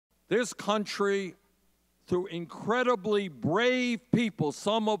This country, through incredibly brave people,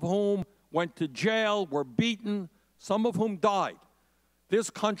 some of whom went to jail, were beaten, some of whom died, this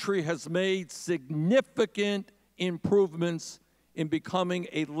country has made significant improvements in becoming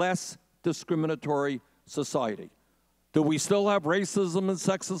a less discriminatory society. Do we still have racism and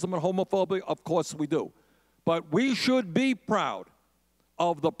sexism and homophobia? Of course we do. But we should be proud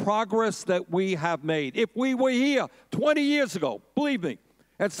of the progress that we have made. If we were here 20 years ago, believe me,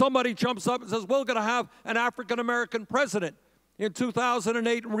 and somebody jumps up and says, we're going to have an African-American president in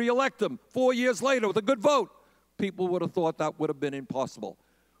 2008 and re-elect him 4 years later with a good vote, people would have thought that would have been impossible.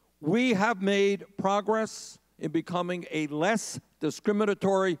 We have made progress in becoming a less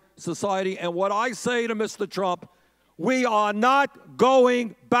discriminatory society. And what I say to Mr. Trump, we are not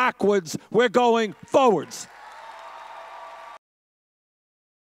going backwards, we're going forwards.